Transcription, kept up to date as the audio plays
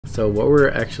So what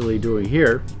we're actually doing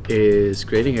here is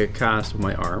creating a cast of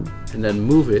my arm and then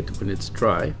move it when it's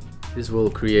dry. This will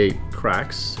create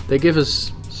cracks. They give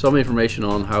us some information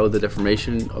on how the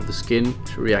deformation of the skin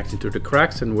is reacting to the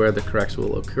cracks and where the cracks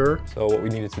will occur. So what we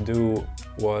needed to do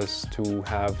was to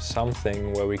have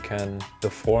something where we can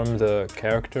deform the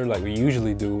character like we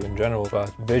usually do in general,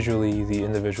 but visually the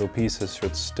individual pieces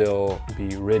should still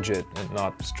be rigid and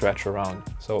not stretch around.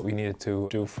 So what we needed to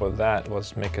do for that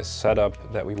was make a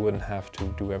setup that we wouldn't have to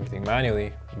do everything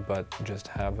manually, but just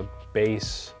have a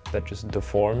base that just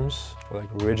deforms like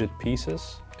rigid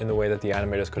pieces in the way that the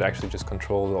animators could actually just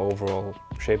control the overall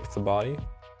shape of the body.